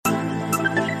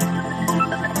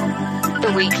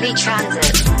The weekly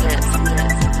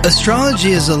transit.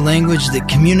 Astrology is a language that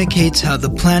communicates how the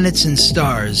planets and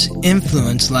stars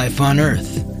influence life on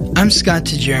Earth. I'm Scott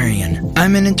Tajarian.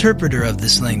 I'm an interpreter of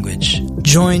this language.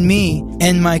 Join me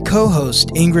and my co-host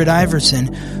Ingrid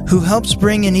Iverson, who helps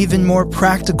bring an even more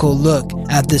practical look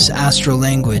at this astral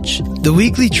language. The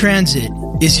weekly transit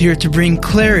is here to bring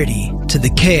clarity to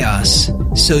the chaos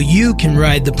so you can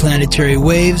ride the planetary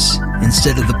waves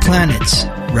instead of the planets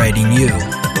riding you.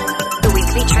 The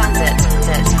weekly transit.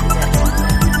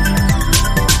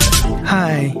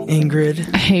 Hi,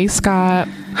 Ingrid. Hey, Scott.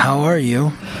 How are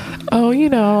you? Oh,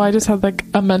 I just had like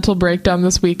a mental breakdown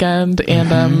this weekend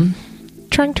and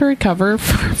trying to recover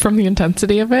from the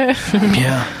intensity of it.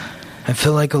 Yeah. I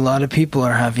feel like a lot of people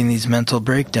are having these mental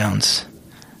breakdowns.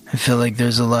 I feel like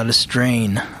there's a lot of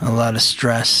strain, a lot of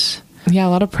stress. Yeah, a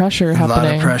lot of pressure happening. A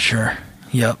lot of pressure.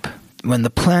 Yep. When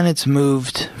the planets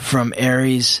moved from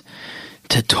Aries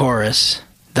to Taurus,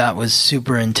 that was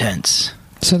super intense.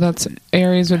 So that's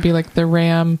Aries would be like the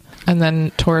ram, and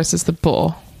then Taurus is the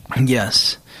bull.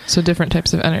 Yes. So different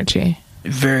types of energy.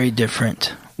 Very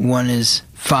different. One is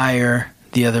fire,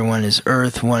 the other one is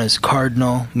earth, one is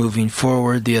cardinal, moving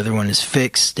forward, the other one is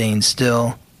fixed, staying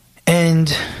still.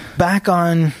 And back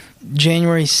on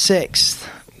January 6th,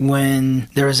 when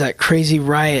there was that crazy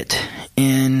riot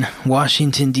in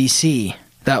Washington, D.C.,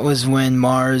 that was when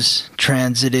Mars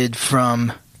transited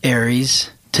from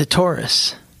Aries to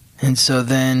Taurus. And so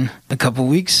then a couple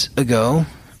weeks ago,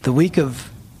 the week of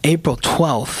April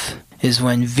 12th is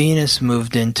when Venus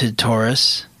moved into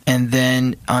Taurus. And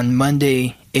then on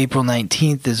Monday, April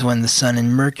 19th is when the Sun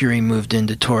and Mercury moved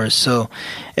into Taurus. So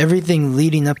everything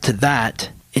leading up to that,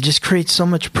 it just creates so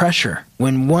much pressure.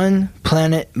 When one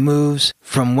planet moves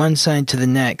from one sign to the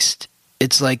next,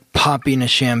 it's like popping a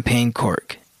champagne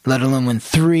cork, let alone when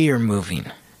three are moving.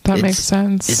 That makes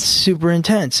sense. It's super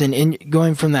intense. And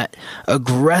going from that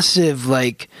aggressive,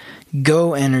 like,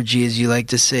 go energy, as you like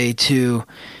to say, to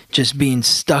just being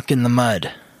stuck in the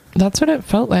mud. That's what it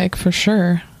felt like, for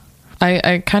sure.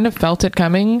 I kind of felt it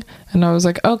coming, and I was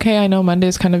like, okay, I know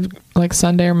Monday's kind of like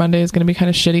Sunday or Monday is going to be kind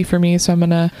of shitty for me, so I'm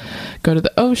going to go to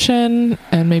the ocean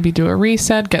and maybe do a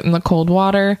reset, get in the cold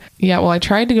water. Yeah, well, I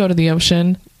tried to go to the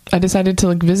ocean. I decided to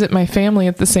like visit my family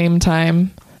at the same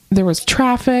time. There was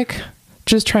traffic.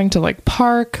 Just trying to like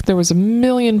park. There was a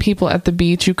million people at the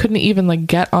beach. You couldn't even like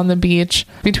get on the beach.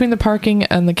 Between the parking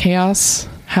and the chaos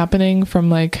happening from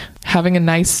like having a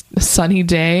nice sunny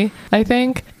day, I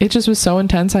think it just was so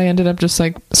intense. I ended up just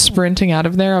like sprinting out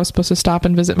of there. I was supposed to stop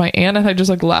and visit my aunt, and I just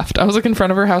like left. I was like in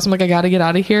front of her house. I'm like, I gotta get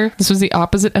out of here. This was the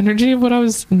opposite energy of what I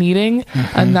was needing.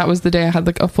 And that was the day I had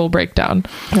like a full breakdown.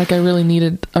 Like I really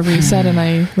needed a reset, and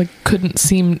I like couldn't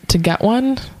seem to get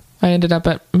one. I ended up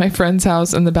at my friend's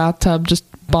house in the bathtub just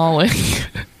bawling.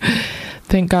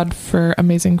 Thank God for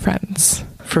amazing friends.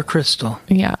 For Crystal.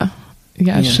 Yeah.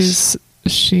 Yeah, yes.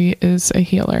 She is a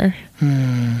healer.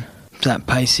 That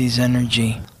Pisces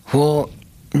energy. Well,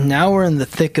 now we're in the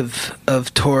thick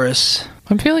of Taurus.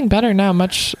 I'm feeling better now,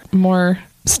 much more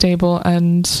stable,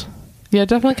 and yeah, it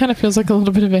definitely kind of feels like a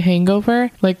little bit of a hangover.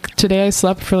 Like today I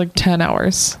slept for like 10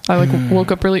 hours. I like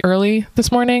woke up really early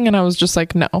this morning, and I was just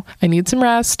like, no, I need some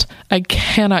rest. I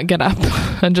cannot get up,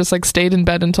 and just like stayed in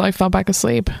bed until I fell back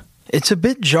asleep. It's a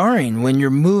bit jarring when you're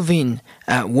moving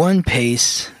at one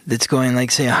pace that's going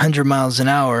like say 100 miles an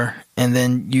hour, and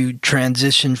then you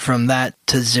transition from that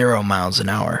to 0 miles an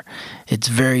hour. It's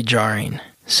very jarring.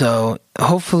 So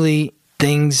hopefully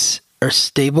things are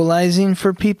stabilizing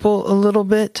for people a little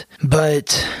bit.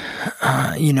 But,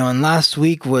 and last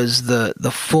week was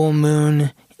the full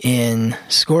moon in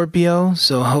Scorpio.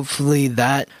 So hopefully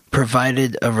that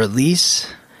provided a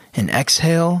release, an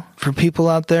exhale for people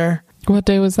out there. What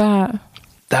day was that?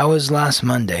 That was last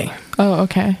Monday. Oh,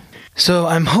 okay. So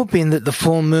I'm hoping that the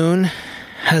full moon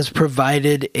has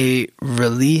provided a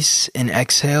release and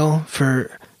exhale for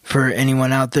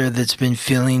anyone out there that's been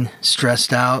feeling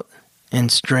stressed out and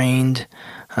strained,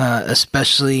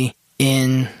 especially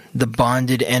in the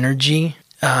bonded energy.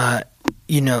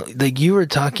 Like you were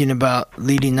talking about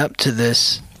leading up to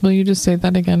this. Will you just say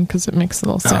that again? Because it makes a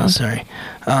little sound. Oh, sorry.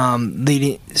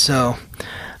 So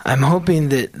I'm hoping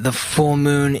that the full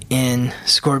moon in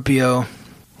Scorpio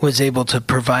was able to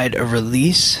provide a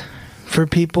release for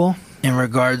people in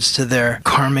regards to their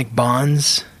karmic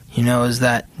bonds. Is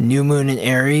that new moon in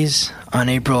Aries on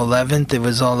April 11th. It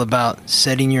was all about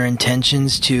setting your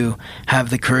intentions to have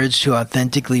the courage to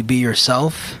authentically be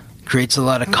yourself. Creates a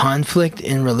lot of conflict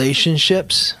in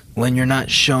relationships when you're not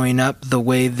showing up the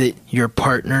way that your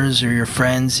partners or your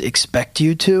friends expect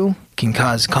you to. Can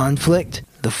cause conflict.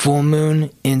 The full moon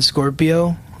in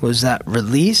Scorpio was that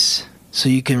release so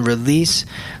you can release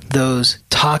those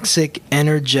toxic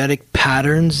energetic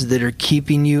patterns that are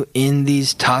keeping you in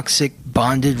these toxic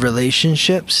bonded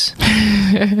relationships.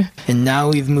 And now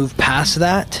we've moved past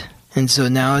that. And so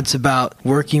now it's about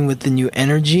working with the new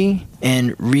energy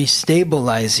and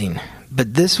restabilizing.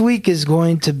 But this week is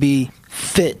going to be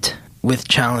fit with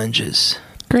challenges.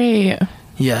 Great.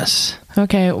 Yes.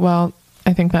 Okay, well,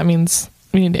 I think that means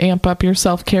you need to amp up your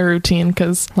self-care routine,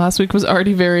 because last week was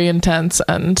already very intense,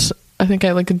 and I think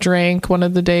I drank one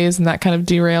of the days, and that kind of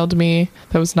derailed me.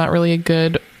 That was not really a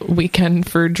good weekend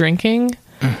for drinking.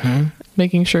 Mm-hmm.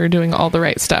 Making sure doing all the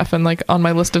right stuff, and on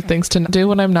my list of things to do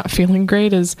when I'm not feeling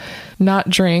great is not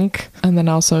drink, and then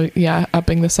also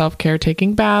upping the self-care,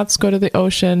 taking baths, go to the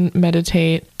ocean,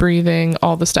 meditate, breathing,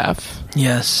 all the stuff.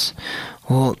 Yes.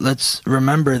 Well, let's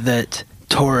remember that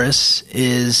Taurus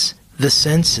is the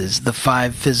senses, the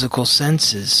 5 physical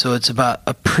senses. So it's about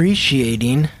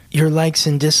appreciating your likes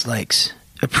and dislikes,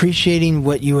 appreciating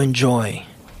what you enjoy.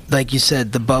 Like you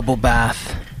said, the bubble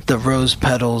bath, the rose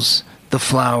petals, the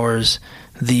flowers,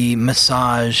 the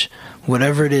massage,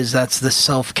 whatever it is, that's the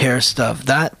self-care stuff.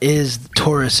 That is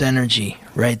Taurus energy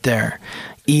right there.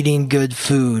 Eating good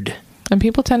food. And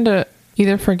people tend to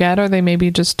either forget, or they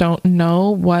maybe just don't know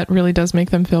what really does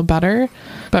make them feel better.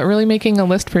 But really making a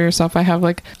list for yourself. I have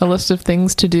a list of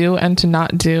things to do and to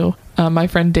not do. My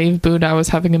friend Dave Buddha was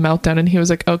having a meltdown, and he was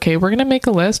like, okay, we're going to make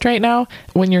a list right now.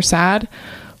 When you're sad,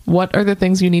 what are the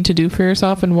things you need to do for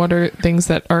yourself, and what are things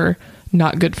that are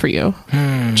not good for you?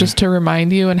 Just to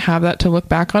remind you and have that to look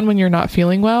back on when you're not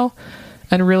feeling well,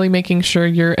 and really making sure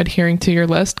you're adhering to your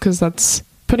list, because that's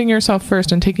putting yourself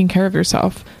first and taking care of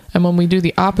yourself. And when we do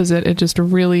the opposite, it just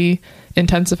really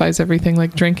intensifies everything.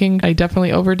 Like drinking, I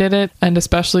definitely overdid it, and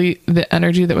especially the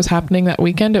energy that was happening that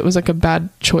weekend, it was a bad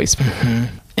choice.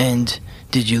 Mm-hmm. And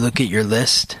did you look at your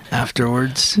list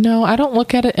afterwards? No, I don't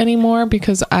look at it anymore,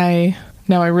 because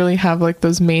now I really have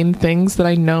those main things that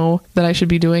I know that I should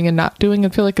be doing and not doing. I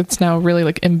feel like it's now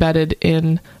really embedded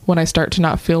in when I start to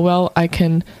not feel well, I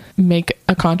can make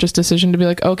a conscious decision to be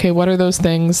okay, what are those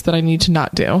things that I need to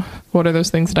not do? What are those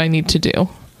things that I need to do?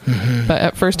 Mm-hmm. But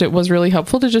at first it was really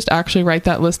helpful to just actually write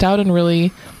that list out and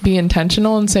really be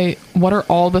intentional and say, what are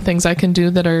all the things I can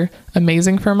do that are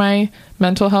amazing for my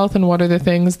mental health? And what are the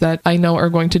things that I know are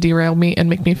going to derail me and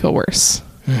make me feel worse?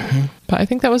 Mm-hmm. But I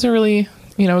think that was a really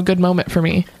a good moment for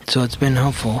me. So it's been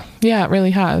helpful. Yeah, it really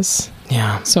has.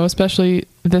 Yeah. So especially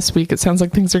this week, it sounds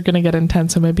like things are going to get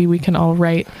intense. So maybe we can all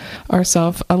write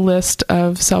ourselves a list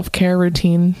of self-care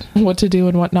routine, what to do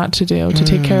and what not to do to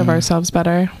take care of ourselves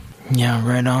better. Yeah,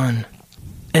 right on.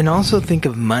 And also think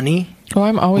of money. Oh,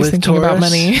 I'm always thinking Taurus. about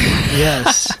money.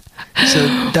 Yes. So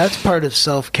that's part of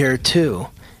self-care too,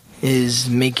 is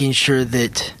making sure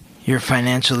that you're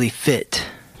financially fit.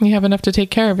 You have enough to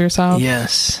take care of yourself.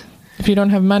 Yes. If you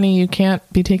don't have money, you can't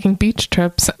be taking beach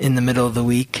trips. In the middle of the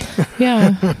week.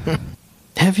 Yeah.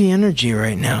 Heavy energy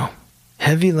right now.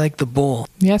 Heavy like the bull.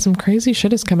 Yeah, some crazy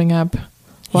shit is coming up.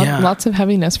 Lots of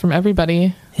heaviness from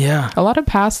everybody. Yeah. A lot of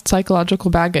past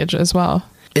psychological baggage as well.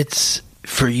 It's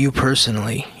for you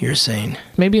personally, you're saying.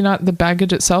 Maybe not the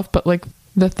baggage itself, but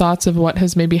the thoughts of what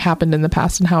has maybe happened in the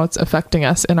past and how it's affecting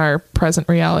us in our present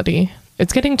reality.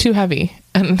 It's getting too heavy,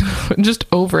 and just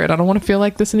over it. I don't want to feel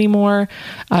like this anymore.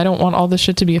 I don't want all this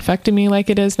shit to be affecting me like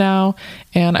it is now,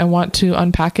 and I want to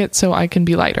unpack it so I can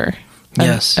be lighter.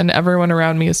 Yes. And everyone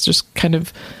around me is just kind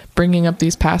of bringing up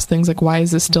these past things, why is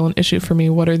this still an issue for me?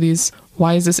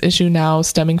 Why is this issue now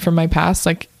stemming from my past?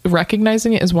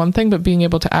 Recognizing it is one thing, but being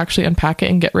able to actually unpack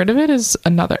it and get rid of it is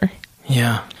another.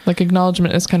 Yeah.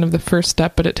 Acknowledgement is kind of the first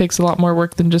step, but it takes a lot more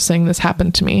work than just saying this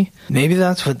happened to me. Maybe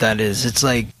that's what that is. It's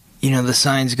the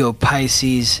signs go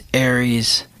Pisces,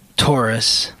 Aries,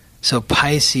 Taurus. So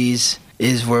Pisces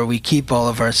is where we keep all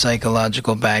of our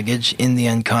psychological baggage in the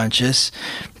unconscious,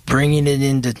 bringing it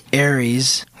into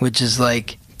Aries, which is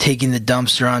taking the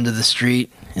dumpster onto the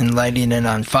street and lighting it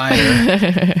on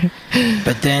fire.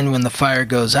 But then when the fire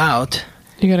goes out,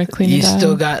 you gotta clean it up. You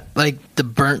still got the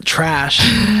burnt trash.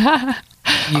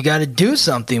 You got to do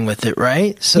something with it,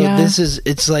 right? So yeah. It's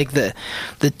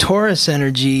the Taurus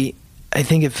energy. I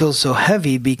think it feels so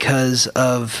heavy because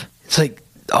of, it's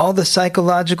all the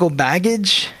psychological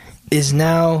baggage is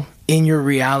now in your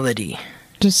reality.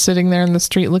 Just sitting there in the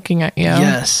street looking at you.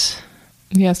 Yes.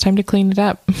 Yeah, it's time to clean it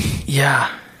up.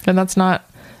 Yeah. And that's not,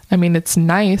 it's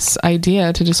nice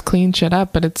idea to just clean shit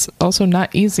up, but it's also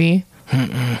not easy.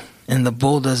 Mm-mm. And the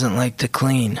bull doesn't like to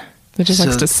clean. It just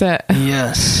likes to sit.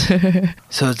 Yes.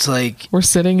 So it's we're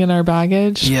sitting in our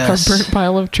baggage. Yes. Our burnt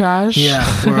pile of trash. Yeah.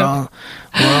 We're all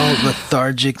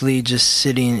lethargically just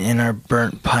sitting in our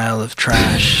burnt pile of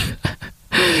trash.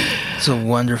 It's a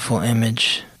wonderful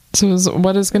image. So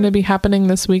what is going to be happening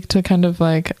this week to kind of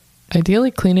like ideally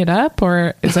clean it up,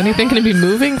 or is anything going to be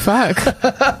moving? Fuck.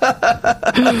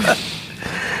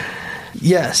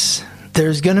 Yes,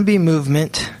 there's going to be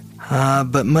movement,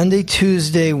 but Monday,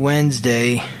 Tuesday,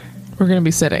 Wednesday... We're going to be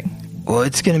sitting. Well,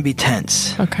 it's going to be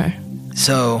tense. Okay.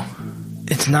 So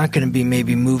it's not going to be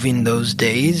maybe moving those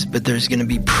days, but there's going to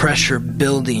be pressure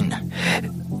building.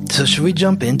 So should we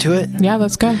jump into it? Yeah,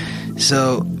 let's go.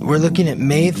 So we're looking at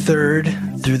May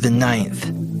 3rd through the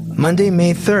 9th. Monday,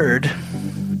 May 3rd,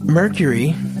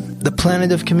 Mercury, the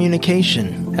planet of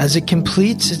communication, as it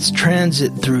completes its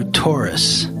transit through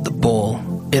Taurus, the bull,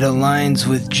 it aligns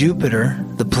with Jupiter,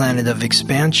 the planet of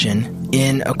expansion,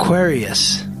 in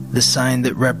Aquarius, the sign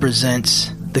that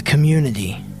represents the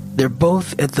community. They're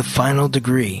both at the final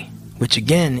degree, which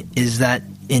again is that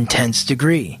intense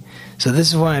degree. So this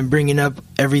is why I'm bringing up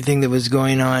everything that was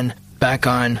going on back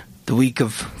on the week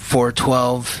of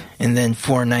 4/12 and then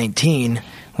 4/19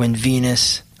 when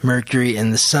Venus, Mercury,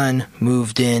 and the Sun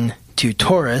moved in to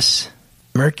Taurus.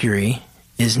 Mercury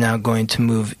is now going to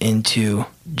move into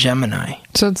Gemini.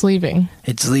 So it's leaving.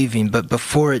 It's leaving, but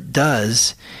before it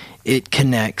does, it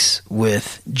connects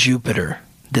with Jupiter.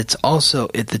 That's also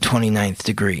at the 29th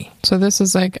degree. So this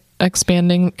is like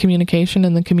expanding communication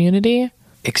in the community?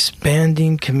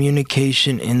 Expanding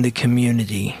communication in the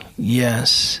community.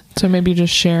 Yes. So maybe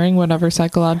just sharing whatever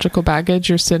psychological baggage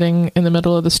you're sitting in the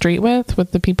middle of the street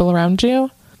with the people around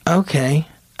you? Okay,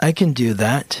 I can do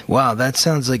that. Wow, that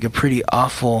sounds like a pretty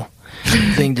awful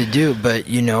thing to do, but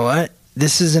you know what?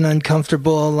 This is an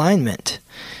uncomfortable alignment.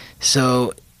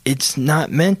 So it's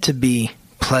not meant to be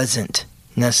pleasant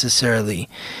necessarily.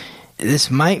 This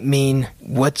might mean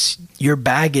what's your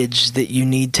baggage that you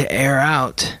need to air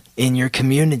out in your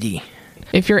community.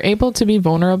 If you're able to be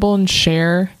vulnerable and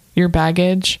share your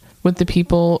baggage with the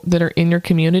people that are in your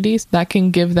communities, that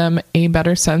can give them a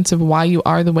better sense of why you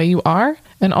are the way you are,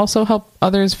 and also help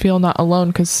others feel not alone,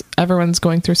 because everyone's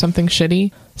going through something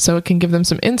shitty. So it can give them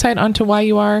some insight onto why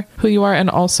you are who you are, and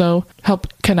also help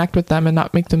connect with them and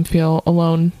not make them feel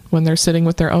alone when they're sitting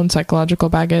with their own psychological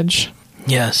baggage.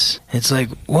 Yes. It's like,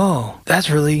 whoa, that's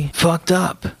really fucked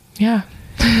up. Yeah.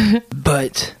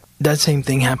 But that same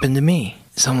thing happened to me.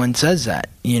 Someone says that,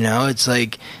 it's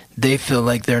like they feel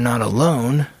like they're not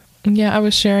alone. Yeah, I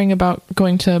was sharing about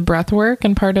going to breath work,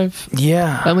 and part of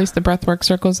at least the breath work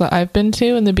circles that I've been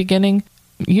to in the beginning,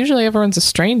 usually everyone's a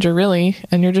stranger really,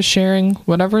 and you're just sharing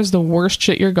whatever's the worst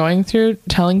shit you're going through.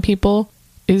 Telling people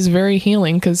is very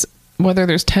healing, because whether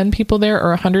there's 10 people there or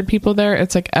 100 people there,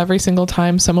 it's like every single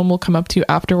time someone will come up to you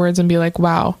afterwards and be like,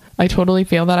 wow, I totally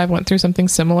feel that. I went through something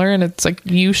similar. And it's like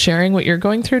you sharing what you're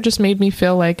going through just made me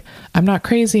feel like I'm not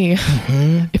crazy.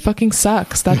 Mm-hmm. It fucking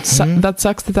sucks. That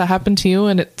sucks that happened to you,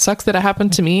 and it sucks that it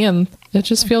happened to me. And it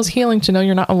just feels healing to know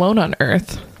you're not alone on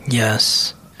earth.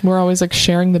 Yes. We're always like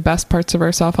sharing the best parts of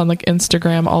ourselves on like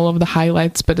Instagram, all of the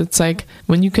highlights, but it's like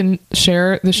when you can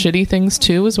share the shitty things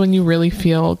too is when you really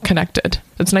feel connected.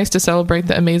 It's nice to celebrate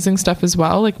the amazing stuff as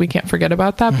well. Like we can't forget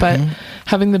about that, but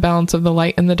having the balance of the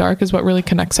light and the dark is what really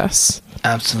connects us.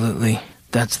 Absolutely.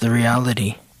 That's the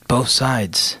reality. Both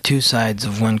sides, two sides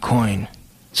of one coin.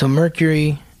 So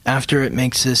Mercury, after it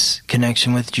makes this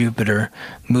connection with Jupiter,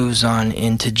 moves on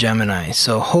into Gemini.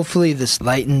 So hopefully this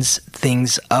lightens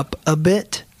things up a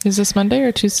bit. Is this Monday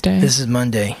or Tuesday? This is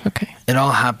Monday. Okay. It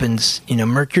all happens,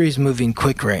 Mercury's moving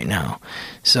quick right now.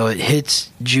 So it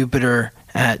hits Jupiter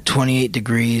at 28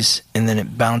 degrees, and then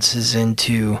it bounces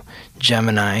into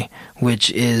Gemini,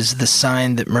 which is the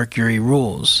sign that Mercury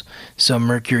rules. So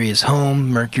Mercury is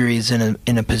home. Mercury is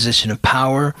in a position of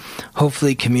power.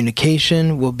 Hopefully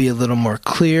communication will be a little more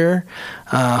clear.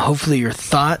 Hopefully your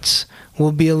thoughts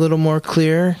will be a little more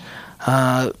clear.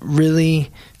 Really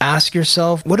ask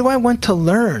yourself, what do I want to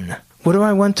learn? What do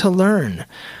I want to learn?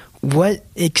 What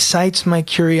excites my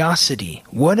curiosity?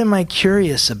 What am I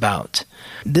curious about?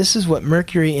 This is what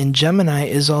Mercury in Gemini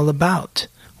is all about.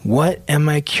 What am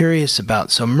I curious about?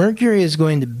 So Mercury is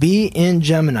going to be in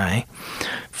Gemini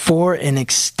for an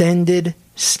extended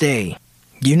stay.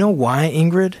 Do you know why,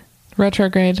 Ingrid?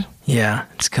 Retrograde. Yeah,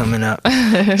 it's coming up.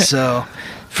 So,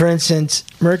 for instance,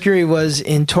 Mercury was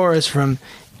in Taurus from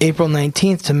April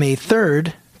 19th to May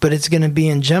 3rd, but it's going to be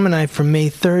in Gemini from May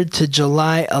 3rd to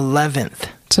July 11th.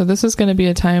 So this is going to be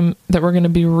a time that we're going to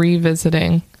be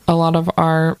revisiting a lot of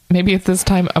our, maybe at this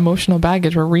time, emotional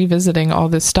baggage. We're revisiting all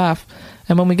this stuff.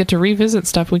 And when we get to revisit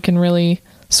stuff, we can really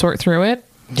sort through it.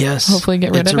 Yes. Hopefully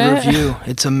get rid of it. It's a review.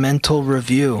 It's a mental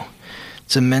review.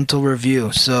 It's a mental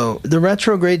review. So the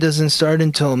retrograde doesn't start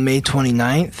until May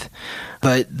 29th,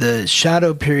 but the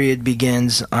shadow period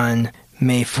begins on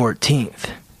May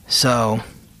 14th. So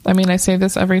I mean, I say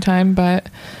this every time, but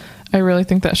I really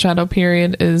think that shadow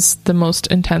period is the most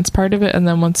intense part of it. And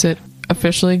then once it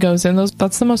officially goes in,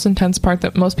 that's the most intense part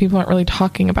that most people aren't really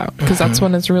talking about, because that's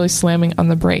when it's really slamming on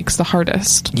the brakes the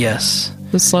hardest. Yes.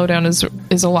 The slowdown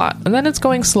is a lot. And then it's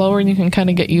going slower and you can kind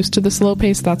of get used to the slow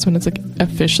pace. That's when it's like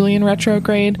officially in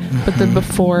retrograde. But the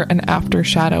before and after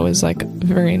shadow is like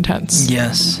very intense.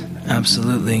 Yes,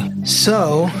 absolutely.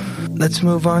 So let's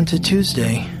move on to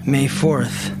Tuesday, May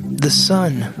 4th. The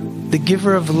sun, the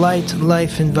giver of light,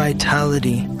 life, and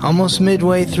vitality. Almost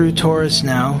midway through Taurus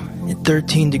now. At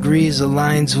 13 degrees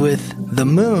aligns with the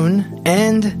moon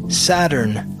and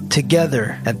Saturn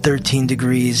together at 13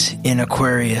 degrees in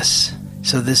Aquarius.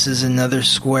 So this is another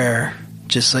square,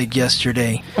 just like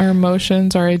yesterday. Our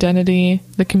emotions, our identity,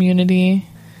 the community.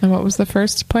 And what was the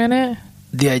first planet?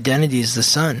 The identity is the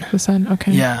sun. The sun,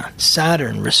 okay. Yeah.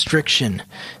 Saturn, restriction.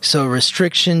 So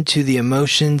restriction to the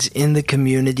emotions in the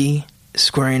community,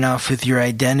 squaring off with your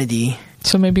identity.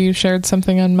 So maybe you shared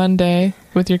something on Monday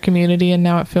with your community and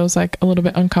now it feels like a little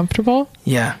bit uncomfortable?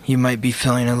 Yeah, you might be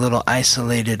feeling a little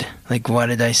isolated. Like, why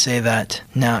did I say that?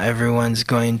 Now everyone's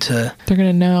going to... They're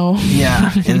going to know.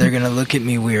 Yeah, and they're going to look at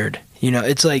me weird. You know,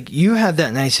 it's like you had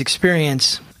that nice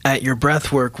experience at your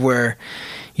breath work where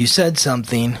you said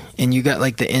something and you got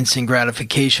like the instant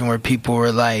gratification where people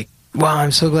were like, wow,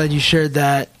 I'm so glad you shared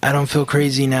that. I don't feel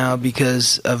crazy now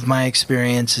because of my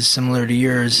experience is similar to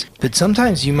yours. But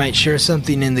sometimes you might share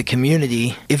something in the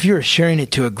community if you're sharing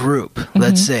it to a group,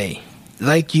 let's say,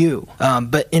 like you,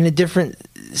 but in a different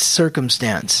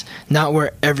circumstance, not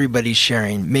where everybody's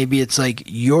sharing. Maybe it's like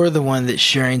you're the one that's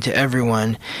sharing to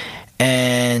everyone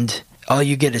and all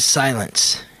you get is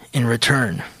silence in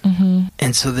return.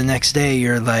 And so the next day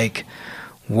you're like,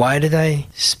 why did I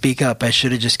speak up? I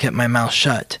should have just kept my mouth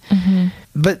shut.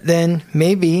 But then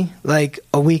maybe like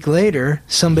a week later,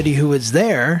 somebody who was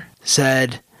there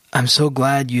said, I'm so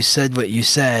glad you said what you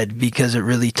said because it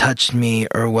really touched me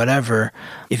or whatever.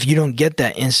 If you don't get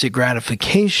that instant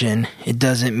gratification, it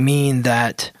doesn't mean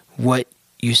that what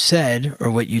you said or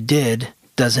what you did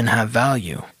doesn't have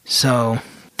value. So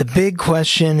the big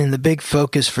question and the big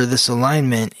focus for this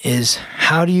alignment is,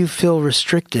 how do you feel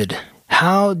restricted?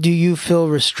 How do you feel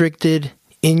restricted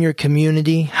in your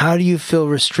community? How do you feel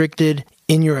restricted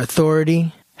in your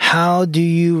authority? How do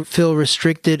you feel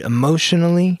restricted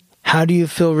emotionally? How do you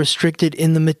feel restricted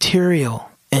in the material?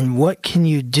 And what can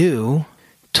you do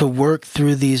to work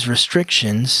through these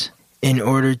restrictions in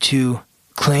order to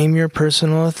claim your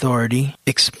personal authority,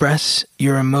 express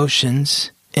your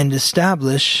emotions, and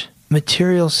establish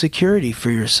material security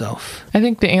for yourself? I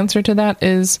think the answer to that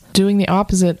is doing the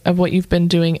opposite of what you've been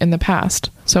doing in the past.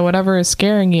 So whatever is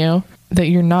scaring you that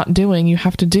you're not doing, you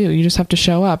have to do. You just have to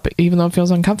show up, even though it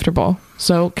feels uncomfortable.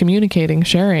 So communicating,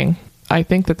 sharing. I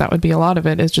think that would be a lot of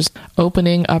it, is just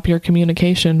opening up your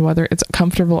communication, whether it's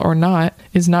comfortable or not,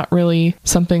 is not really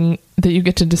something that you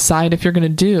get to decide if you're going to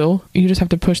do. You just have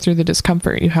to push through the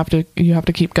discomfort. You have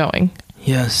to keep going.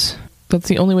 Yes. That's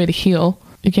the only way to heal.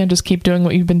 You can't just keep doing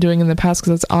what you've been doing in the past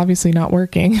because it's obviously not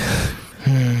working.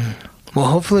 Well,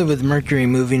 hopefully with Mercury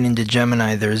moving into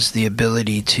Gemini, there's the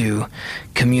ability to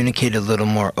communicate a little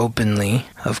more openly.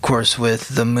 Of course, with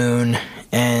the moon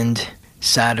and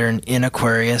Saturn in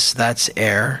Aquarius, that's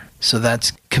air. So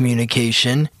that's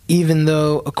communication. Even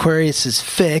though Aquarius is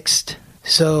fixed.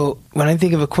 So when I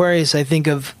think of Aquarius, I think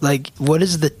of like, what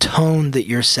is the tone that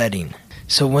you're setting?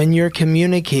 So when you're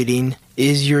communicating,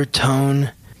 is your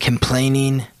tone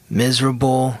complaining,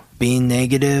 miserable, being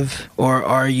negative, or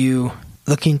are you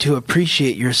looking to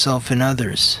appreciate yourself and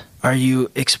others? Are you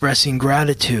expressing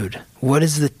gratitude? What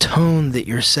is the tone that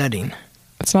you're setting?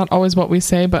 It's not always what we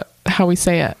say, but how we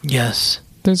say it. Yes.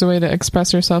 There's a way to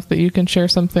express yourself that you can share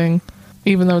something,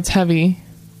 even though it's heavy.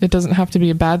 It doesn't have to be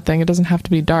a bad thing. It doesn't have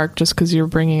to be dark just because you're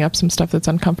bringing up some stuff that's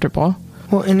uncomfortable.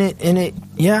 Well, and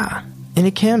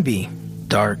it can be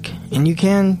dark, and you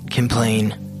can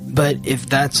complain. But if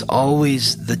that's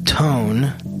always the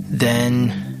tone,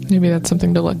 then... maybe that's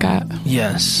something to look at.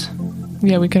 Yes.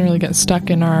 Yeah, we can really get stuck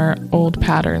in our old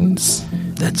patterns.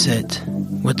 That's it.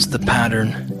 What's the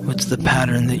pattern? What's the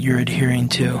pattern that you're adhering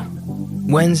to?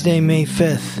 Wednesday, May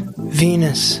 5th.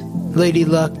 Venus, Lady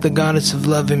Luck, the goddess of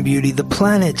love and beauty, the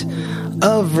planet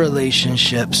of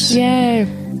relationships. Yay!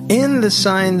 In the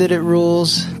sign that it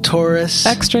rules, Taurus.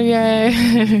 Extra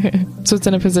yay! So it's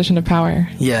in a position of power.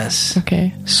 Yes.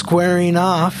 Okay. Squaring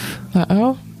off.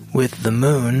 Uh-oh. With the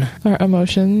moon. Our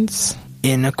emotions.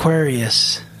 In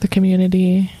Aquarius. The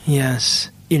community. Yes.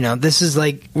 You know, this is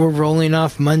like we're rolling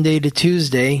off Monday to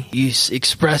Tuesday. You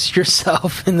expressed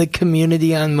yourself in the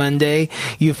community on Monday.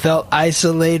 You felt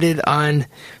isolated on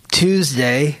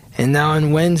Tuesday. And now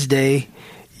on Wednesday,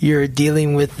 you're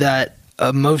dealing with that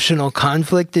emotional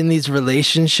conflict in these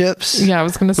relationships. Yeah, I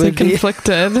was going to say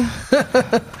conflicted.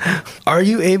 Are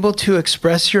you able to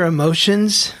express your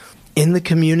emotions in the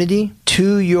community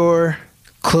to your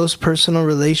close personal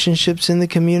relationships in the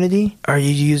community? Are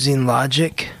you using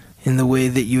logic in the way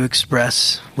that you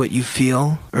express what you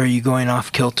feel? Or are you going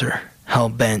off kilter,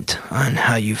 hell-bent on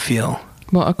how you feel?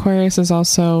 Well, Aquarius is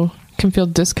also can feel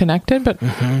disconnected, but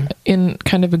in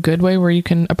kind of a good way where you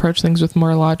can approach things with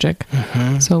more logic.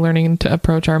 So learning to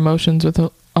approach our emotions with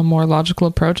a more logical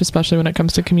approach, especially when it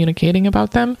comes to communicating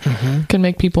about them, can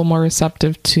make people more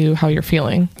receptive to how you're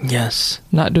feeling. Yes.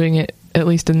 Not doing it, at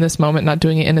least in this moment, not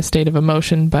doing it in a state of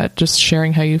emotion, but just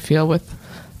sharing how you feel with a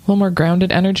little more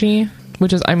grounded energy,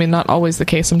 which is, I mean, not always the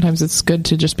case. Sometimes it's good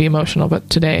to just be emotional,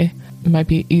 but today it might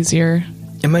be easier.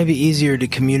 It might be easier to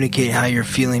communicate how you're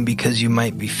feeling because you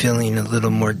might be feeling a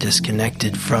little more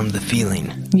disconnected from the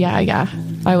feeling. Yeah.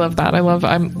 I love that. I love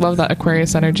that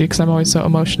Aquarius energy because I'm always so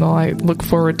emotional. I look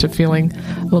forward to feeling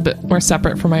a little bit more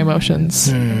separate from my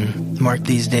emotions. Mark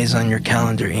these days on your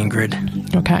calendar,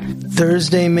 Ingrid. Okay.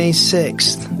 Thursday, May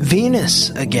 6th.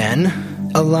 Venus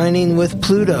again, aligning with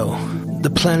Pluto, the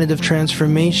planet of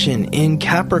transformation in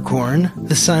Capricorn,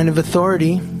 the sign of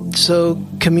authority. So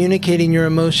communicating your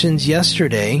emotions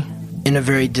yesterday in a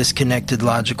very disconnected,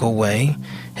 logical way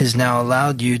has now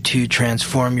allowed you to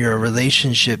transform your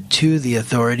relationship to the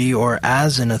authority or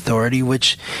as an authority,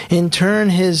 which in turn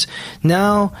has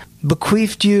now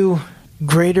bequeathed you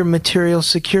greater material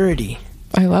security.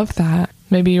 I love that.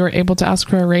 Maybe you were able to ask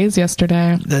for a raise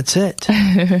yesterday. That's it.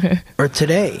 Or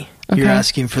today, you're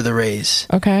asking for the raise.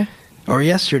 Okay. Or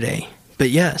yesterday. But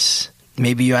yes,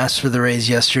 maybe you asked for the raise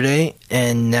yesterday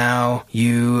and now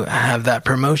you have that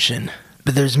promotion.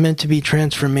 But there's meant to be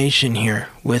transformation here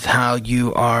with how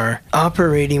you are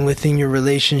operating within your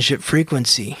relationship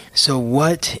frequency. So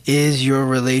what is your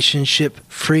relationship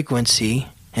frequency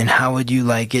and how would you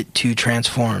like it to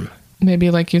transform?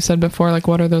 Maybe like you said before, like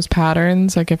what are those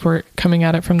patterns? Like if we're coming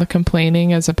at it from the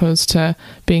complaining as opposed to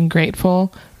being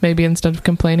grateful, maybe instead of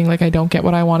complaining, like I don't get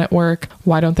what I want at work.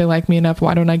 Why don't they like me enough?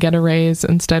 Why don't I get a raise?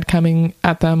 Instead coming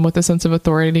at them with a sense of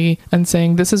authority and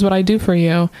saying, this is what I do for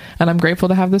you. And I'm grateful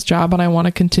to have this job and I want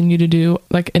to continue to do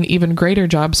like an even greater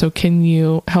job. So can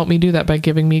you help me do that by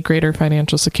giving me greater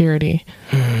financial security?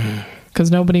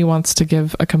 Because nobody wants to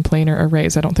give a complainer a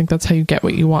raise. I don't think that's how you get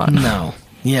what you want. No.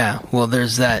 Yeah. Well,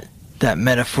 there's that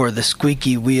metaphor, the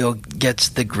squeaky wheel gets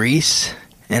the grease.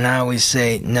 And I always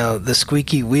say, no, the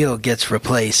squeaky wheel gets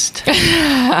replaced. They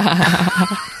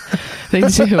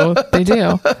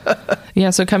do. Yeah,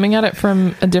 so coming at it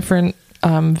from a different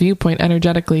viewpoint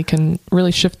energetically can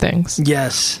really shift things.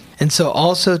 Yes. And so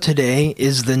also today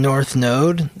is the North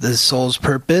Node, the soul's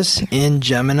purpose, in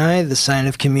Gemini, the sign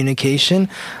of communication,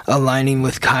 aligning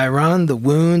with Chiron, the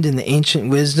wound and the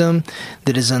ancient wisdom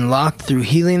that is unlocked through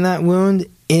healing that wound,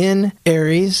 in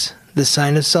Aries, the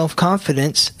sign of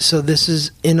self-confidence. So this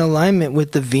is in alignment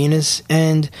with the Venus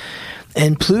and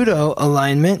Pluto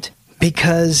alignment,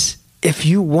 because if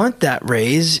you want that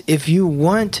raise, if you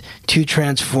want to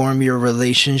transform your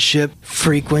relationship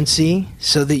frequency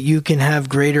so that you can have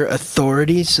greater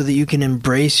authority, so that you can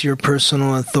embrace your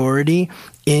personal authority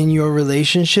in your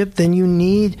relationship, then you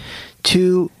need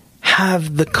to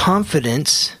have the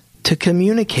confidence to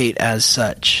communicate as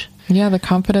such. Yeah, the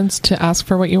confidence to ask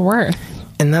for what you're worth.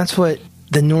 And that's what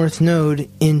the North Node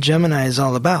in Gemini is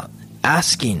all about.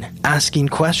 Asking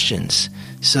questions.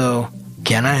 So,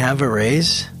 can I have a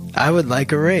raise? I would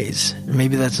like a raise.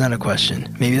 Maybe that's not a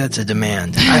question. Maybe that's a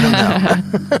demand. I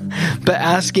don't know. But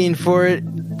asking for it,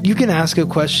 you can ask a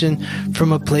question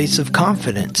from a place of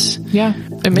confidence. Yeah,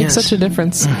 it makes such a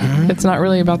difference. It's not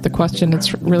really about the question.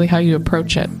 It's really how you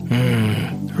approach it.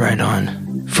 Right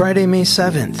on. Friday, May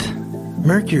 7th.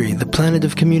 Mercury, the planet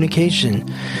of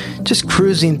communication, just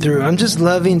cruising through. I'm just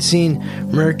loving seeing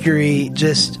Mercury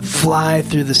just fly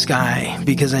through the sky,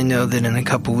 because I know that in a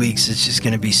couple weeks it's just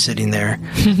going to be sitting there,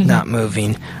 not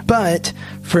moving. But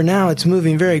for now, it's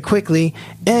moving very quickly,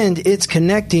 and it's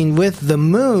connecting with the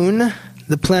moon,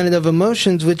 the planet of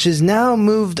emotions, which is now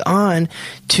moved on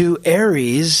to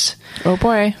Aries. Oh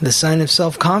boy. The sign of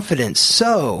self-confidence.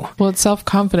 So, well, it's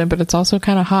self-confident, but it's also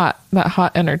kind of hot. That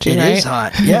hot energy, right? It is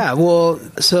hot. Yeah. Well,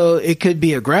 so it could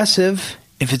be aggressive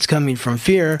if it's coming from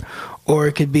fear, or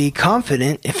it could be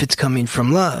confident if it's coming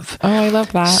from love. Oh, I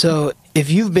love that. So if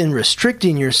you've been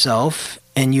restricting yourself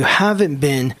and you haven't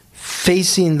been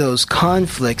facing those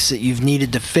conflicts that you've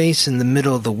needed to face in the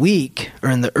middle of the week or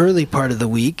in the early part of the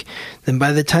week, then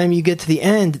by the time you get to the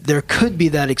end, there could be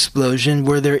that explosion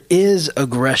where there is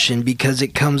aggression because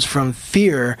it comes from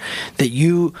fear that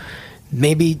you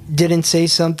maybe didn't say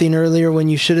something earlier when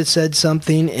you should have said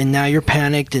something, and now you're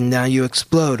panicked and now you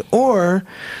explode. Or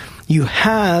you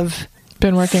have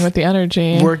been working with the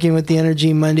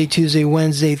energy Monday, Tuesday,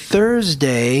 Wednesday,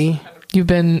 Thursday. You've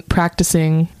been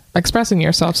practicing expressing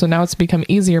yourself, so now it's become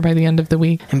easier by the end of the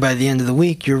week. And by the end of the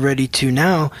week, you're ready to,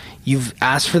 now you've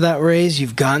asked for that raise,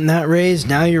 you've gotten that raise,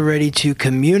 now you're ready to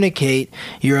communicate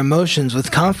your emotions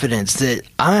with confidence that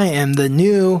I am the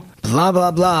new blah,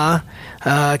 blah, blah,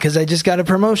 because I just got a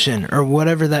promotion, or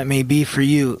whatever that may be for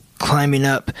you, climbing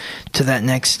up to that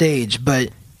next stage.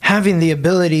 But having the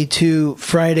ability to,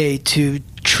 Friday, to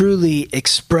truly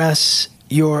express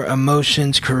your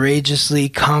emotions courageously,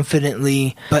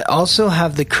 confidently, but also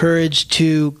have the courage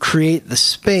to create the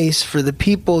space for the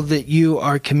people that you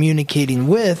are communicating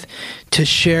with to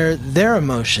share their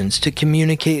emotions, to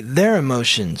communicate their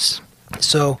emotions.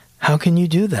 So how can you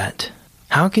do that?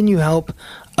 How can you help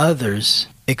others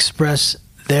express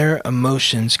their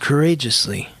emotions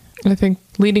courageously? I think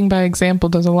leading by example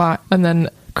does a lot, and then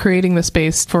creating the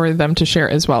space for them to share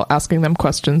as well, asking them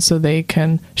questions so they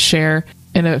can share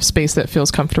in a space that feels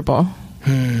comfortable.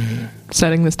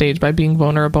 Setting the stage by being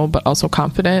vulnerable but also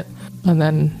confident, and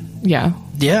then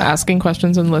asking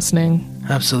questions and listening.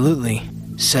 Absolutely.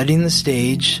 Setting the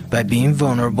stage by being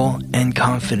vulnerable and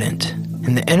confident.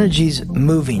 And the energy's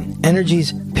moving,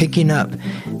 energy's picking up.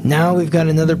 Now we've got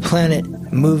another planet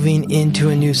moving into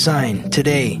a new sign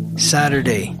today,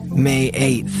 Saturday, May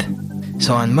 8th.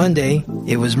 So on Monday,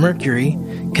 it was Mercury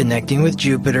connecting with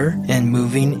Jupiter and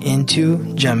moving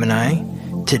into Gemini.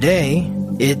 Today,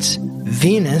 it's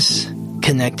Venus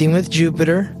connecting with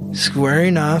Jupiter,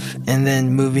 squaring off, and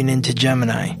then moving into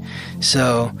Gemini.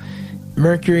 So,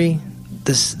 Mercury,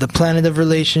 the planet of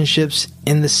relationships,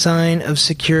 in the sign of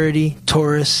security,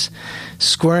 Taurus,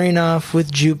 squaring off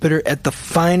with Jupiter at the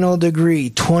final degree,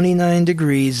 29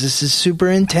 degrees. This is super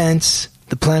intense.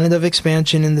 The planet of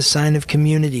expansion in the sign of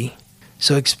community.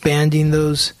 So, expanding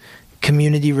those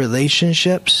community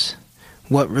relationships.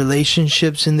 What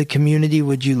relationships in the community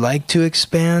would you like to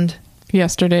expand?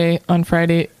 Yesterday, on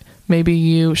Friday, maybe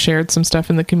you shared some stuff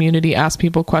in the community, asked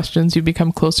people questions, you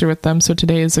become closer with them. So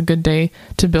today is a good day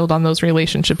to build on those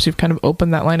relationships. You've kind of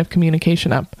opened that line of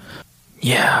communication up.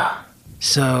 Yeah.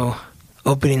 So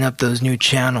opening up those new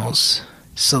channels,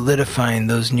 solidifying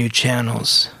those new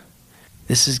channels.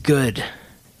 This is good.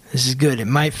 This is good. It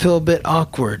might feel a bit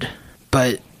awkward,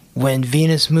 but when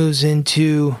Venus moves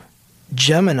into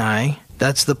Gemini,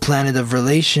 that's the planet of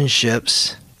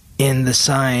relationships in the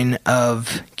sign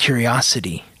of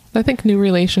curiosity. I think new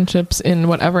relationships, in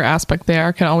whatever aspect they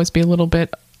are, can always be a little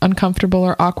bit uncomfortable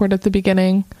or awkward at the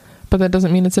beginning, but that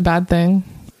doesn't mean it's a bad thing.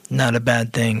 Not a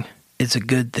bad thing. It's a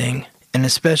good thing. And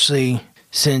especially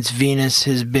since Venus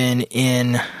has been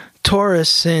in Taurus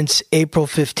since April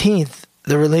 15th,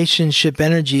 the relationship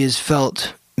energy is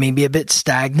felt maybe a bit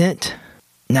stagnant.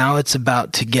 Now it's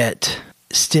about to get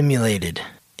stimulated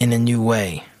in a new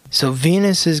way. So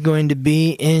Venus is going to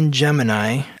be in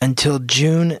Gemini until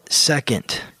June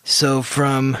 2nd. So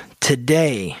from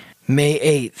today, May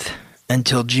 8th,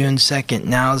 until June 2nd,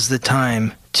 now's the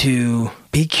time to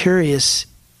be curious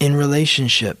in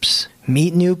relationships.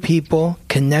 Meet new people,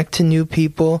 connect to new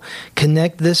people,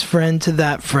 connect this friend to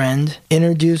that friend,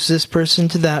 introduce this person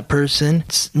to that person.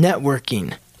 It's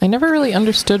networking. I never really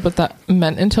understood what that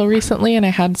meant until recently, and I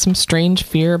had some strange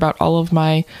fear about all of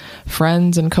my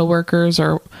friends and coworkers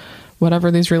or whatever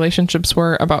these relationships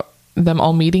were, about them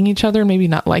all meeting each other, maybe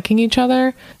not liking each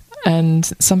other, and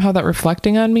somehow that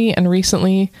reflecting on me. And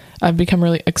recently I've become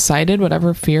really excited.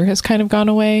 Whatever fear has kind of gone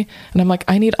away, and I'm like,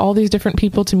 I need all these different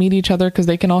people to meet each other because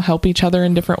they can all help each other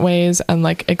in different ways and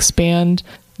like expand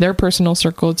their personal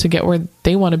circle to get where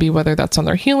they want to be, whether that's on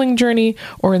their healing journey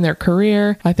or in their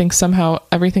career. I think somehow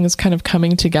everything is kind of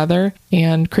coming together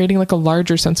and creating like a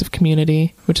larger sense of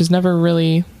community, which has never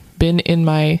really been in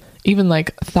my even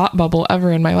like thought bubble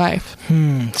ever in my life.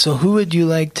 So who would you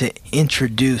like to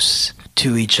introduce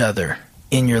to each other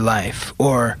in your life?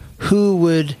 Or who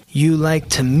would you like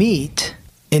to meet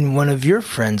in one of your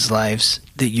friends' lives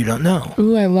that you don't know?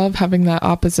 Ooh, I love having that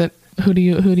opposite. Who do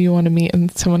you want to meet in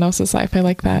someone else's life? I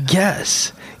like that.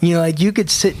 Yes. You know, like you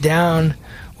could sit down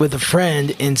with a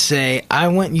friend and say, I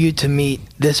want you to meet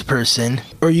this person.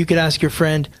 Or you could ask your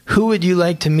friend, who would you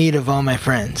like to meet of all my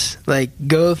friends? Like,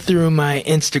 go through my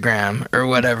Instagram or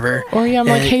whatever. Or I'm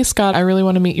like, hey, Scott, I really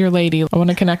want to meet your lady. I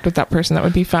want to connect with that person. That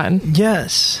would be fun.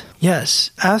 Yes.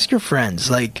 Ask your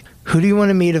friends, like, who do you want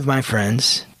to meet of my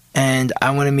friends? And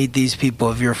I want to meet these people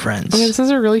of your friends. Okay, this is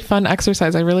a really fun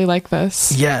exercise. I really like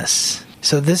this. Yes.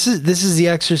 So this is the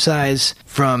exercise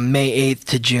from May 8th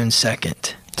to June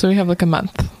 2nd. So we have like a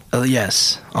month.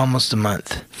 Yes, almost a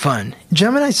month. Fun.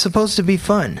 Gemini's supposed to be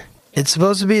fun. It's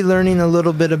supposed to be learning a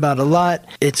little bit about a lot.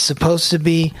 It's supposed to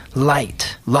be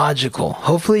light, logical.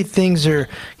 Hopefully things are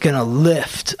going to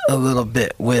lift a little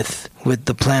bit with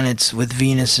the planets, with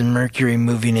Venus and Mercury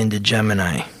moving into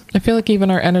Gemini. I feel like even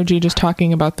our energy just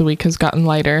talking about the week has gotten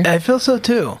lighter. I feel so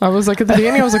too. I was like, at the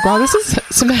beginning, I was like, wow, this is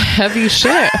some heavy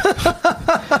shit.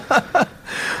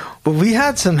 Well, we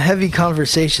had some heavy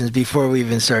conversations before we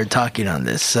even started talking on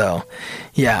this. So,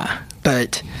 yeah.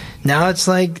 But now it's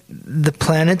like the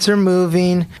planets are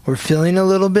moving. We're feeling a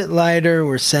little bit lighter.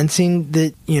 We're sensing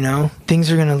that,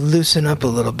 things are going to loosen up a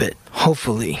little bit,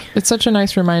 hopefully. It's such a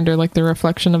nice reminder, like the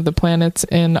reflection of the planets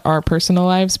in our personal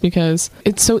lives, because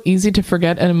it's so easy to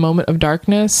forget in a moment of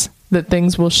darkness that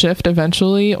things will shift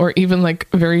eventually or even like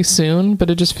very soon,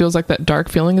 but it just feels like that dark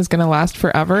feeling is going to last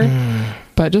forever.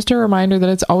 But just a reminder that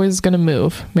it's always going to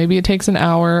move. Maybe it takes an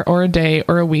hour or a day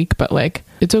or a week, but like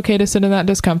it's okay to sit in that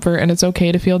discomfort and it's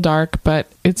okay to feel dark,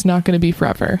 but it's not going to be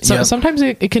forever. So sometimes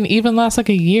it can even last like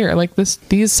a year. Like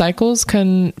these cycles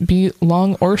can be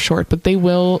long or short, but they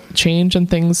will change and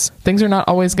things are not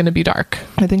always going to be dark.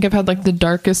 I think I've had like the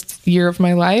darkest year of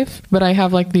my life, but I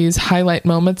have like these highlight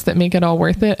moments that make it all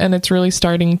worth it. And it's really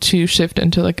starting to shift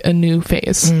into like a new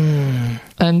phase.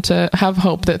 And to have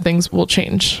hope that things will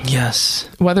change. Yes.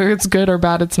 Whether it's good or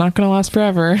bad, it's not going to last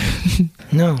forever.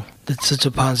 No, that's such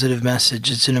a positive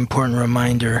message. It's an important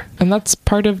reminder. And that's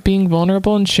part of being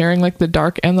vulnerable and sharing like the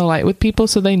dark and the light with people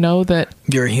so they know that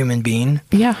you're a human being.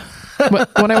 Yeah.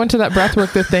 When I went to that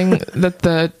breathwork, the thing that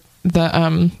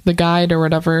the guide or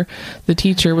whatever the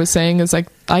teacher was saying is like,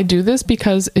 I do this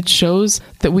because it shows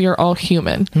that we are all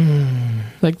human.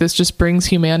 Like this just brings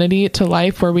humanity to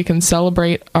life where we can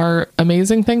celebrate our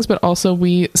amazing things, but also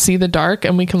we see the dark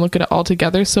and we can look at it all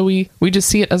together. So we just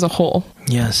see it as a whole.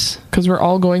 Yes. Because we're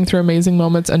all going through amazing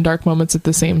moments and dark moments at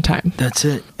the same time. That's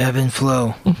it. Ebb and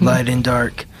flow, light and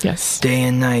dark. Yes. Day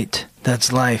and night.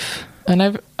 That's life.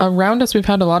 And around us, we've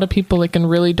had a lot of people like in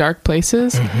really dark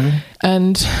places.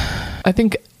 And I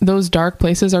think those dark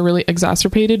places are really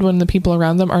exacerbated when the people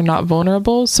around them are not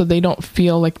vulnerable. So they don't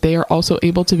feel like they are also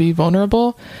able to be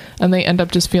vulnerable. And they end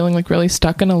up just feeling like really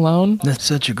stuck and alone. That's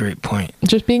such a great point.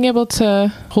 Just being able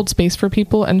to hold space for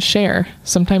people and share.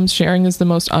 Sometimes sharing is the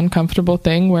most uncomfortable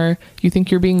thing where you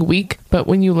think you're being weak. But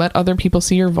when you let other people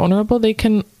see you're vulnerable, they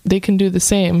can do the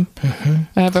same.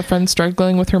 I have a friend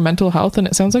struggling with her mental health, and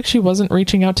it sounds like she wasn't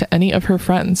reaching out to any of her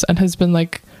friends and has been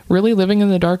like really living in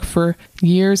the dark for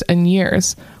years and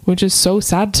years, which is so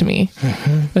sad to me.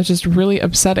 It's just really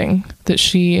upsetting that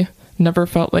she never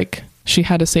felt like she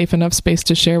had a safe enough space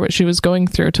to share what she was going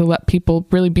through to let people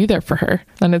really be there for her.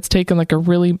 And it's taken like a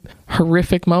really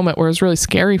horrific moment where it's really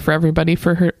scary for everybody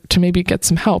for her to maybe get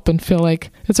some help and feel like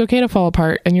it's okay to fall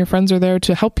apart and your friends are there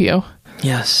to help you.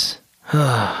 Yes.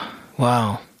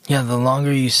 Wow. Yeah, the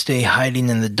longer you stay hiding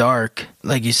in the dark,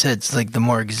 like you said, it's like the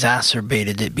more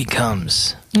exacerbated it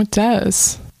becomes. It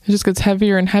does. It just gets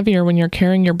heavier and heavier when you're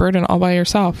carrying your burden all by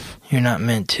yourself. You're not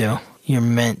meant to. You're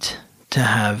meant to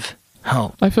have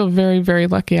help. I feel very, very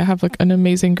lucky. I have like an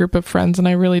amazing group of friends, and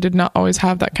I really did not always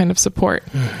have that kind of support.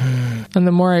 And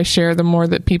the more I share, the more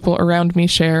that people around me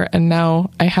share. And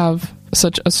now I have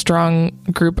such a strong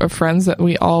group of friends that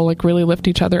we all like really lift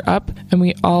each other up, and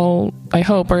we all, I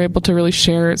hope, are able to really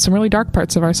share some really dark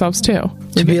parts of ourselves too.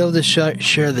 To be able to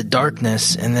share the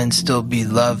darkness and then still be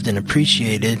loved and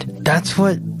appreciated, that's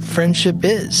what friendship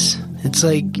is. It's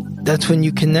like, that's when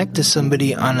you connect to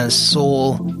somebody on a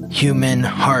soul, human,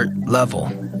 heart level.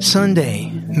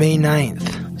 Sunday, May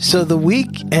 9th. So the week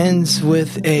ends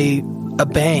with a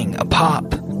bang, a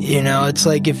pop. It's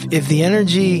like if the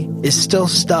energy is still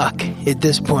stuck at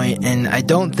this point, and I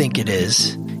don't think it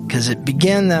is, because it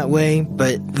began that way,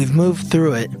 but we've moved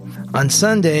through it. On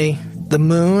Sunday, the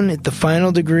moon at the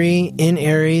final degree in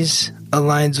Aries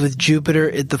aligns with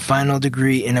Jupiter at the final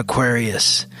degree in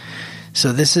Aquarius.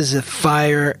 So this is a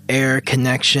fire-air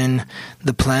connection,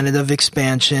 the planet of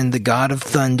expansion, the god of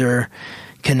thunder,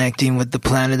 connecting with the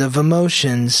planet of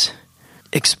emotions.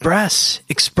 Express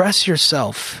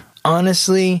yourself.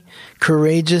 Honestly,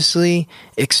 courageously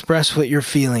express what you're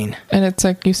feeling. And it's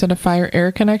like you said, a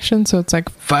fire-air connection, so it's like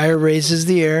fire raises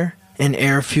the air and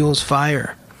air fuels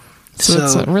fire. So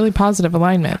it's a really positive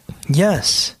alignment.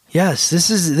 Yes.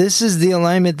 This is the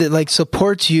alignment that like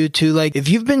supports you to, like, if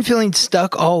you've been feeling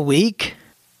stuck all week,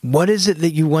 what is it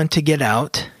that you want to get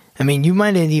out? I mean, you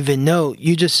might not even know,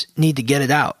 you just need to get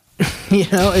it out.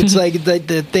 It's like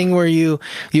the thing where you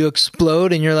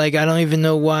explode and you're like, I don't even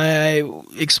know why I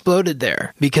exploded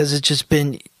there, because it's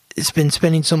been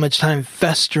spending so much time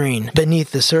festering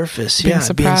beneath the surface. Being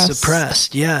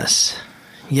suppressed. Yes.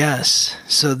 Yes.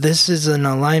 So this is an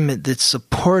alignment that's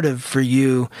supportive for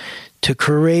you to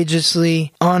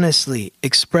courageously, honestly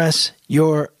express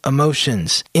your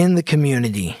emotions in the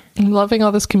community. I'm loving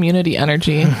all this community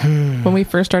energy. When we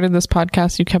first started this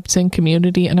podcast, you kept saying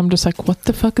community, and I'm just like, what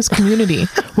the fuck is community?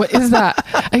 What is that?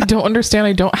 I don't understand.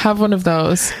 I don't have one of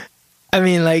those. I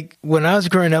mean, like, when I was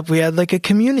growing up, we had like a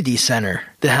community center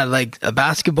that had like a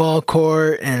basketball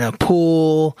court and a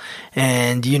pool,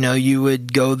 and you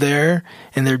would go there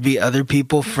and there'd be other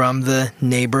people from the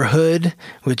neighborhood,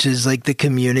 which is like the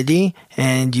community,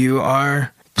 and you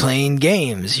are playing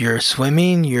games, you're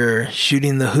swimming, you're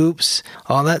shooting the hoops,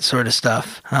 all that sort of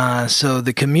stuff. So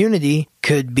the community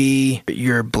could be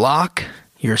your block,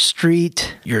 your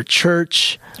street, your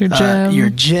church, your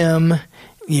gym,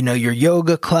 your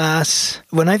yoga class.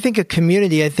 When I think of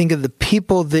community, I think of the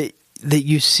people that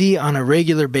you see on a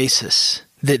regular basis.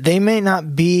 That they may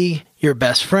not be your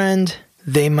best friend,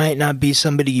 they might not be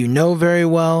somebody you know very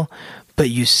well, but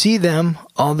you see them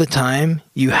all the time.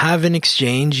 You have an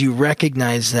exchange. You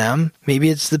recognize them. Maybe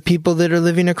it's the people that are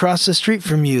living across the street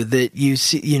from you that you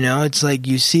see, it's like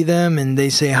you see them and they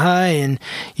say hi, and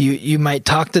you might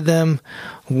talk to them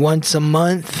once a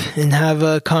month and have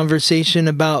a conversation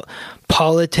about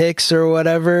politics or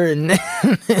whatever and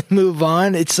move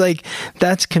on. It's like,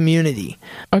 that's community.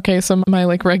 Okay, so my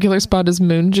like regular spot is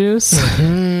Moon Juice,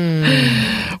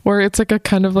 where it's like a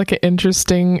kind of like an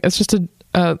interesting, it's just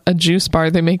a juice bar.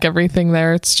 They make everything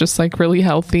there. It's just like really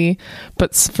healthy.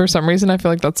 But for some reason, I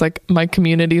feel like that's like my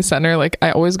community center. Like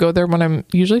I always go there when I'm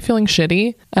usually feeling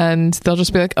shitty, and they'll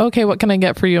just be like, okay, what can I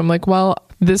get for you? I'm like, well,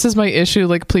 this is my issue.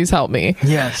 Like, please help me.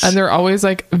 Yes. And they're always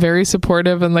like very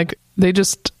supportive, and like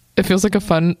it feels like a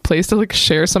fun place to like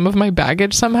share some of my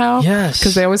baggage somehow. Yes.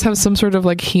 Because they always have some sort of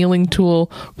like healing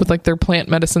tool with like their plant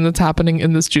medicine that's happening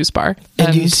in this juice bar.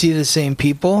 And you see the same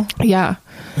people? Yeah.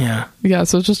 Yeah. Yeah.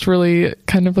 So it's just really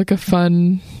kind of like a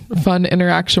fun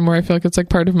interaction where I feel like it's like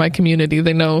part of my community.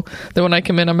 They know that when I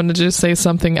come in, I'm going to just say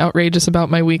something outrageous about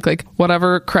my week. Like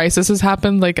whatever crisis has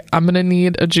happened, like I'm going to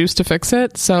need a juice to fix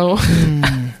it. So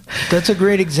that's a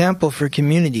great example for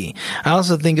community. I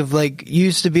also think of like, you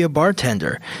used to be a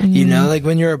bartender, like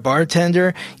when you're a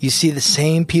bartender, you see the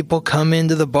same people come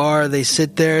into the bar, they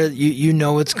sit there, you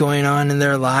know what's going on in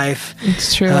their life.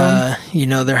 It's true.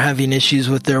 They're having issues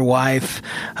with their wife,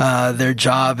 their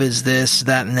job is this,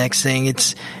 that, and next thing.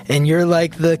 And you're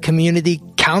like the community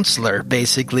counselor,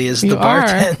 basically, as the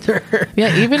bartender.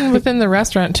 Yeah, even within the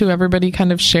restaurant too, everybody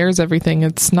kind of shares everything.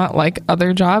 It's not like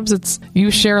other jobs.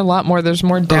 You share a lot more. There's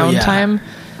more downtime.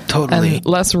 Totally. And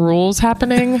less rules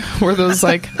happening, where those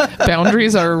like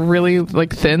boundaries are really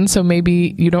like thin. So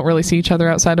maybe you don't really see each other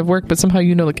outside of work, but somehow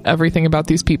like everything about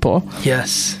these people.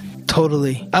 Yes.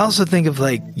 Totally. I also think of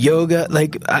like yoga.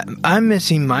 Like I'm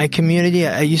missing my community.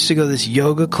 I used to go to this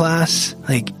yoga class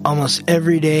like almost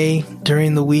every day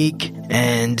during the week,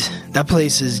 and that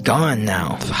place is gone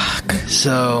now. Fuck.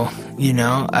 So,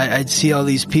 I'd see all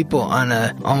these people on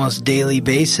a almost daily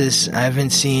basis. I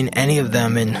haven't seen any of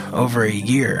them in over a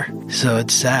year. So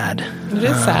it's sad. It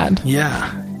is sad.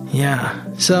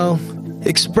 Yeah. So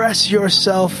express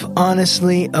yourself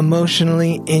honestly,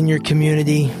 emotionally in your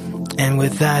community. And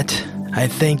with that, I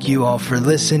thank you all for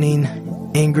listening.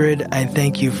 Ingrid, I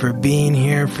thank you for being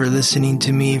here, for listening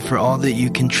to me, for all that you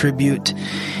contribute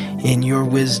in your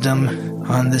wisdom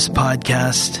on this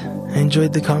podcast. I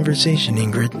enjoyed the conversation,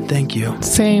 Ingrid. Thank you.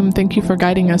 Same. Thank you for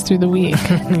guiding us through the week.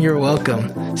 You're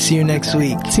welcome. See you next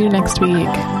week. See you next week.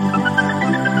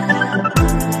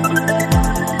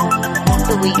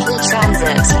 The Weekly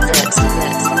Transit.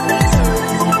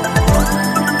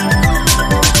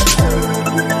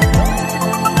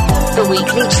 The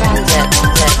Weekly Transit.